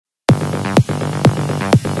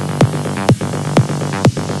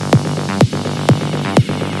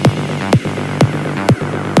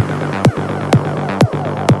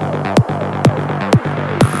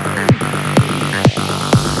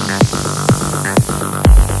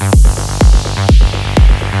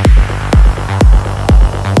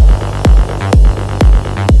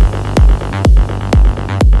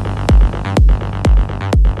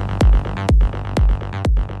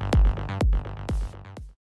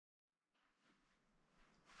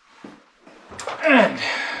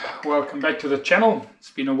welcome back to the channel.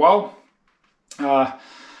 It's been a while.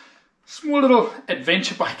 Small little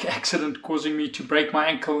adventure bike accident causing me to break my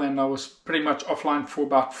ankle, and I was pretty much offline for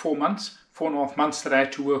about 4.5 months that I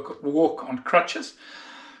had to walk on crutches.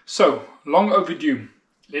 So, long overdue.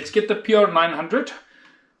 Let's get the PR900.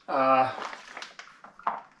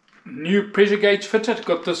 New pressure gauge fitted.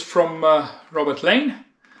 Got this from Robert Lane.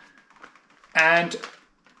 And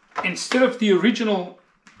instead of the original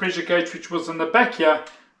pressure gauge which was in the back here,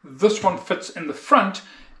 this one fits in the front,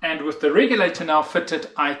 and with the regulator now fitted,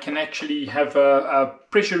 I can actually have a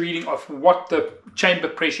pressure reading of what the chamber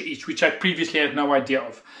pressure is, which I previously had no idea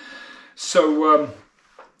of. So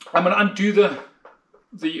I'm going to undo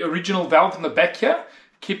the original valve in the back here.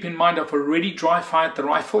 Keep in mind I've already dry fired the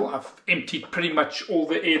rifle. I've emptied pretty much all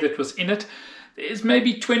the air that was in it. There's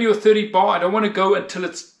maybe 20 or 30 bar. I don't want to go until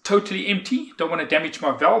it's totally empty. Don't want to damage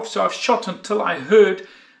my valve. So I've shot until I heard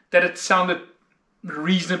that it sounded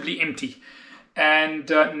reasonably empty. And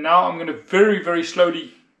now I'm going to very, very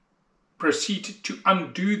slowly proceed to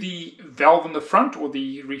undo the valve in the front, or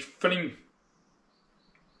the refilling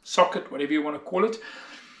socket, whatever you want to call it.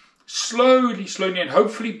 Slowly, and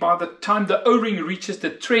hopefully by the time the O-ring reaches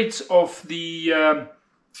the threads of the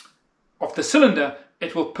cylinder,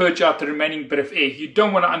 it will purge out the remaining bit of air. You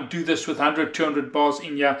don't want to undo this with 100, 200 bars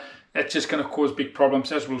in here. That's just going to cause big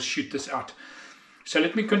problems, as we'll shoot this out. So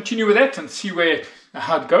let me continue with that and see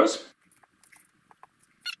how it goes.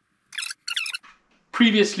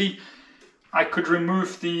 Previously, I could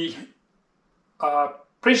remove the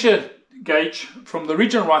pressure gauge from the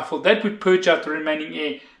original rifle. That would purge out the remaining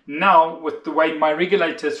air. Now, with the way my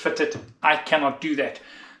regulator is fitted, I cannot do that.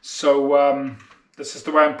 So this is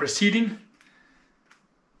the way I'm proceeding.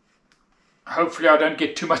 Hopefully I don't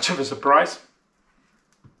get too much of a surprise.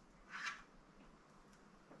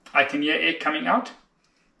 I can hear air coming out.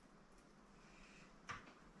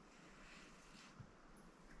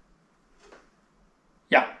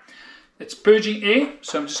 Yeah, it's purging air,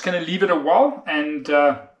 so I'm just going to leave it a while and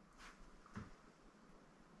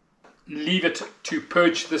leave it to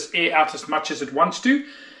purge this air out as much as it wants to.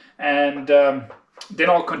 And then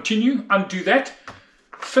I'll continue, undo that,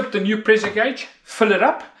 fit the new pressure gauge, fill it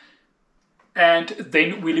up, and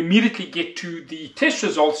then we'll immediately get to the test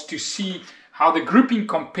results to see how the grouping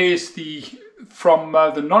compares from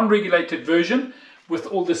the non-regulated version with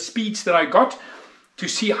all the speeds that I got, to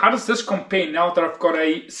see how does this compare now that I've got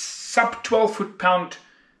a sub 12 foot-pound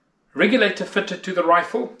regulator fitted to the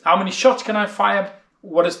rifle. How many shots can I fire?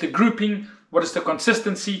 What is the grouping? What is the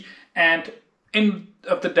consistency? And end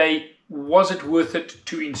of the day, was it worth it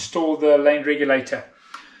to install the lane regulator?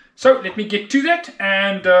 So let me get to that,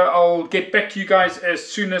 and I'll get back to you guys as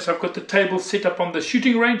soon as I've got the table set up on the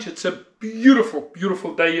shooting range. It's a beautiful,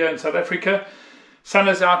 beautiful day here in South Africa. Sun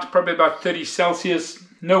is out, probably about 30 Celsius,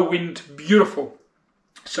 no wind, beautiful.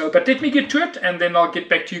 So, but let me get to it, and then I'll get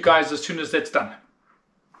back to you guys as soon as that's done.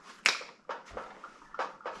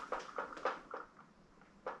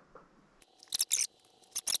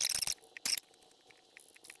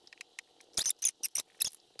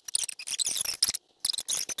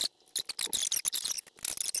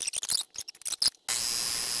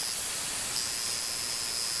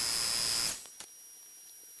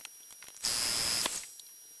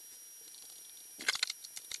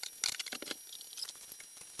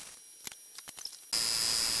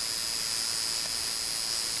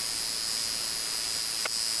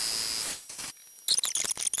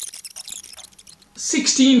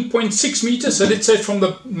 .6 meters, so let's say from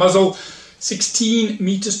the muzzle 16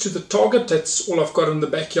 meters to the target. That's all I've got in the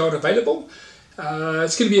backyard available.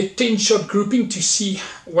 It's going to be a 10-shot grouping to see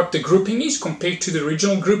what the grouping is compared to the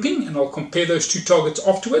original grouping, and I'll compare those two targets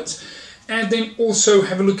afterwards. And then also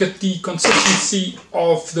have a look at the consistency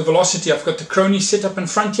of the velocity. I've got the crony set up in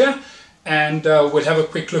front here, and we'll have a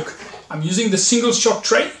quick look. I'm using the single shot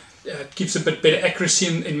tray. It gives a bit better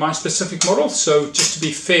accuracy in my specific model, so just to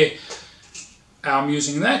be fair, I'm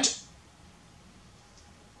using that,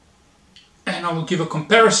 and I will give a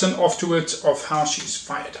comparison afterwards of how she's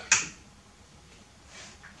fired.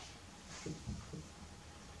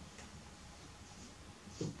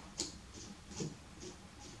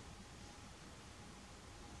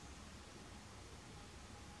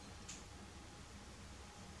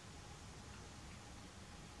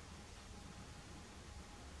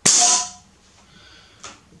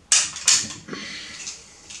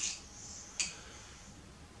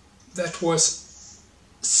 That was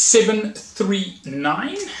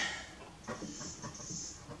 739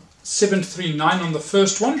 on the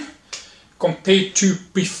first one, compared to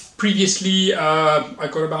previously I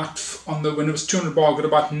got about, when it was 200 bar, I got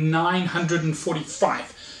about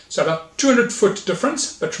 945. So about 200 foot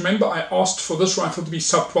difference, but remember I asked for this rifle to be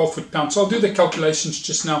sub 12 foot-pounds, so I'll do the calculations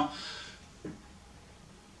just now.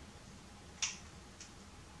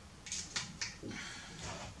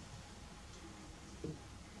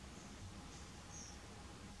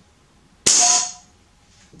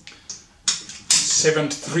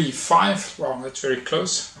 .735, wow, that's very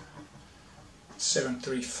close.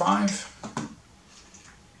 735.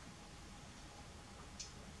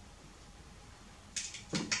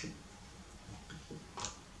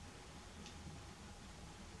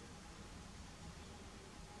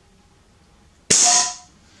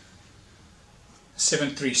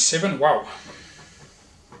 .737, wow.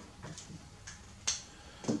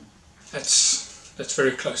 That's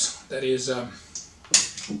very close. That is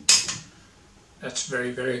that's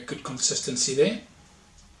very, very good consistency there.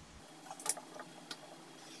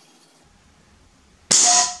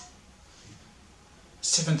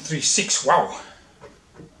 .736, wow.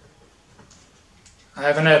 I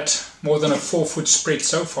haven't had more than a 4 foot spread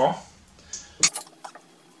so far.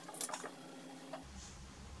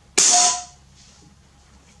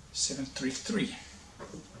 .733.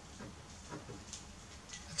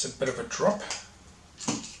 That's a bit of a drop.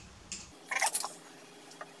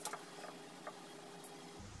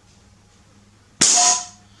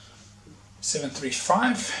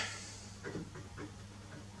 .735.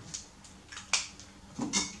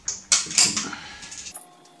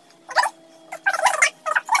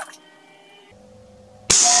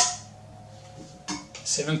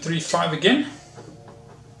 .735 again.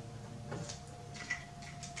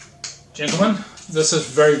 Gentlemen, this is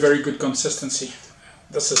very, very good consistency.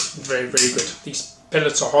 This is very, very good. These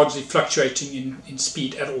pellets are hardly fluctuating in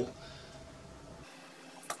speed at all.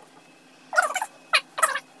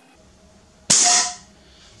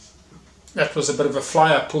 That was a bit of a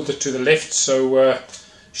flyer, pulled it to the left, so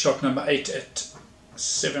shot number 8 at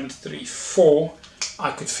 734.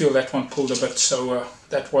 I could feel that one pulled a bit, so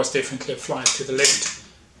that was definitely a flyer to the left.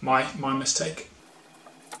 My mistake.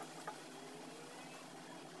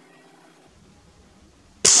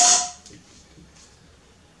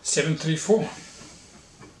 .734.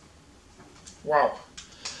 Wow.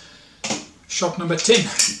 Shot number 10.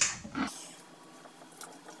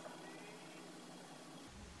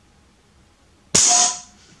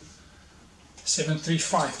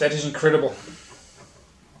 .735. That is incredible.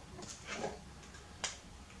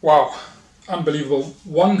 Wow, unbelievable.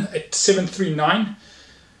 One at 739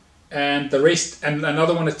 and the rest, and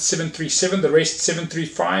another one at 737, the rest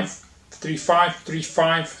 735, 35,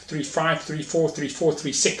 35, 35, 34, 34,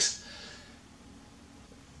 36.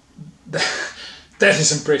 That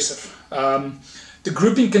is impressive. The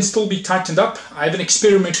grouping can still be tightened up. I haven't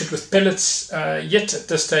experimented with pellets yet. At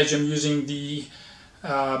this stage I'm using the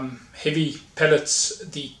heavy pellets,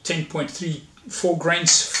 the 10.34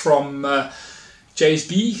 grains from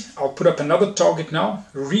JSB. I'll put up another target now,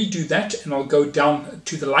 redo that, and I'll go down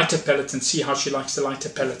to the lighter pellets and see how she likes the lighter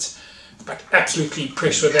pellets. But absolutely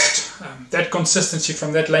impressed with that. That consistency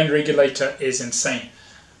from that lane regulator is insane.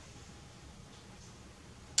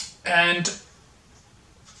 And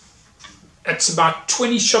it's about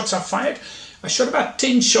 20 shots I fired. I shot about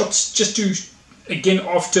 10 shots just to, again,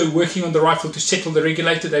 after working on the rifle to settle the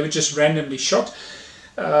regulator. They were just randomly shot.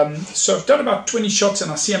 So I've done about 20 shots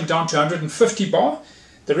and I see I'm down to 150 bar.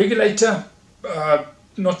 The regulator,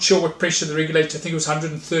 not sure what pressure the regulator, I think it was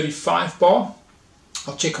 135 bar.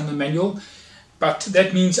 I'll check on the manual. But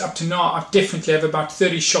that means up to now I definitely have about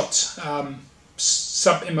 30 shots,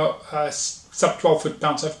 sub 12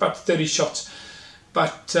 foot-pounds, so I have about 30 shots.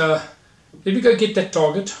 But let me go get that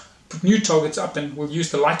target, put new targets up, and we'll use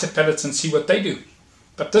the lighter pellets and see what they do.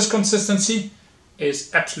 But this consistency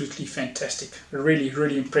is absolutely fantastic. Really,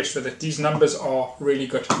 really impressed with it. These numbers are really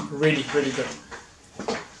good. Really, really good.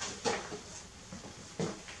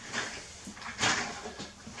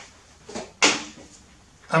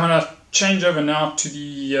 I'm going to change over now to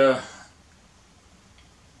the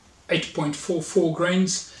 8.44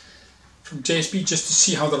 grains from JSB just to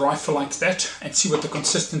see how the rifle likes that and see what the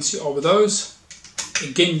consistency are with those.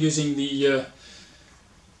 Again, using the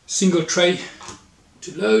single tray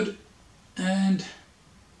to load, and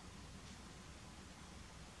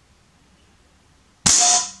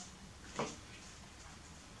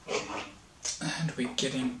we're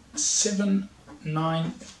getting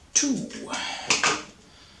 792.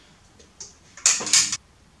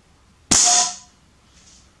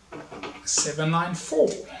 794.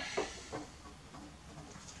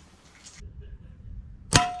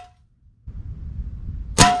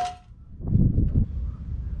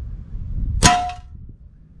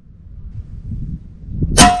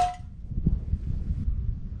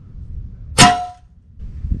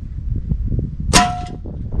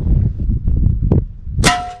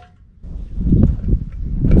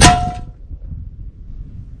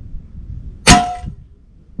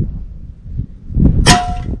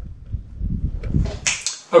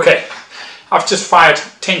 Okay, I've just fired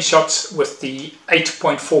 10 shots with the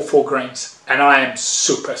 8.44 grains and I am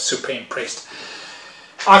super impressed.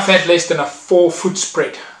 I've had less than a 4-foot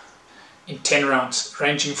spread in 10 rounds,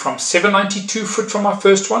 ranging from 792 foot from my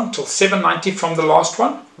first one till 790 from the last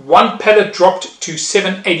one. One pellet dropped to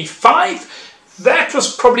 785. That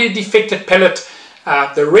was probably a defected pellet.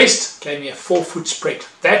 The rest gave me a 4-foot spread.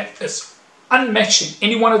 That is unmatched in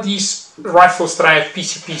any one of these rifles that I have,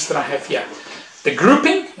 PCPs that I have here. The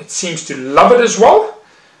grouping, it seems to love it as well.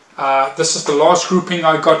 This is the last grouping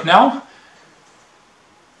I got now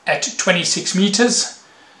at 26 meters,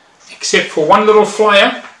 except for one little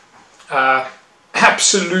flyer.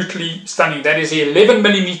 Absolutely stunning. That is 11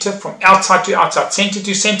 millimeter from outside to outside, center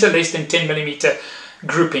to center, less than 10 millimeter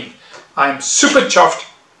grouping. I'm super chuffed,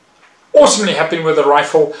 awesomely happy with the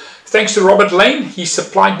rifle. Thanks to Robert Lane, he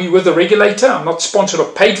supplied me with a regulator. I'm not sponsored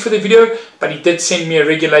or paid for the video, but he did send me a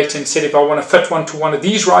regulator and said if I want to fit one to one of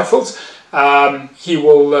these rifles, he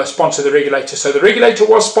will sponsor the regulator. So the regulator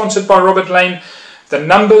was sponsored by Robert Lane. The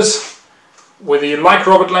numbers, whether you like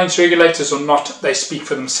Robert Lane's regulators or not, they speak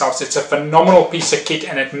for themselves. It's a phenomenal piece of kit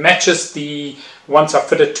and it matches the ones I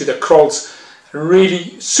fitted to the Krolls.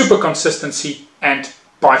 Really super consistency and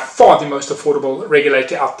by far the most affordable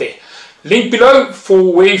regulator out there. Link below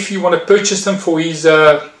for where if you want to purchase them for his,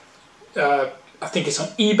 I think it's on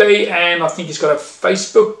eBay and I think he's got a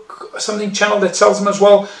Facebook something channel that sells them as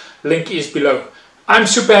well. Link is below. I'm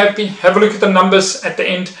super happy. Have a look at the numbers at the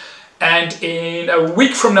end. And in a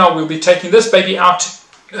week from now, we'll be taking this baby out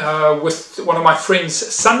with one of my friend's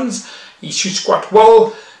sons. He shoots quite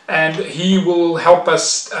well and he will help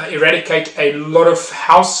us eradicate a lot of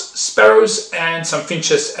house sparrows and some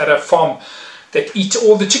finches at a farm that eat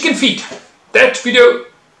all the chicken feed. That video,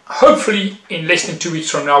 hopefully in less than 2 weeks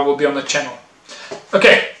from now, will be on the channel.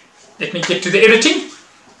 Okay, let me get to the editing.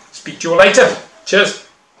 Speak to you all later. Cheers.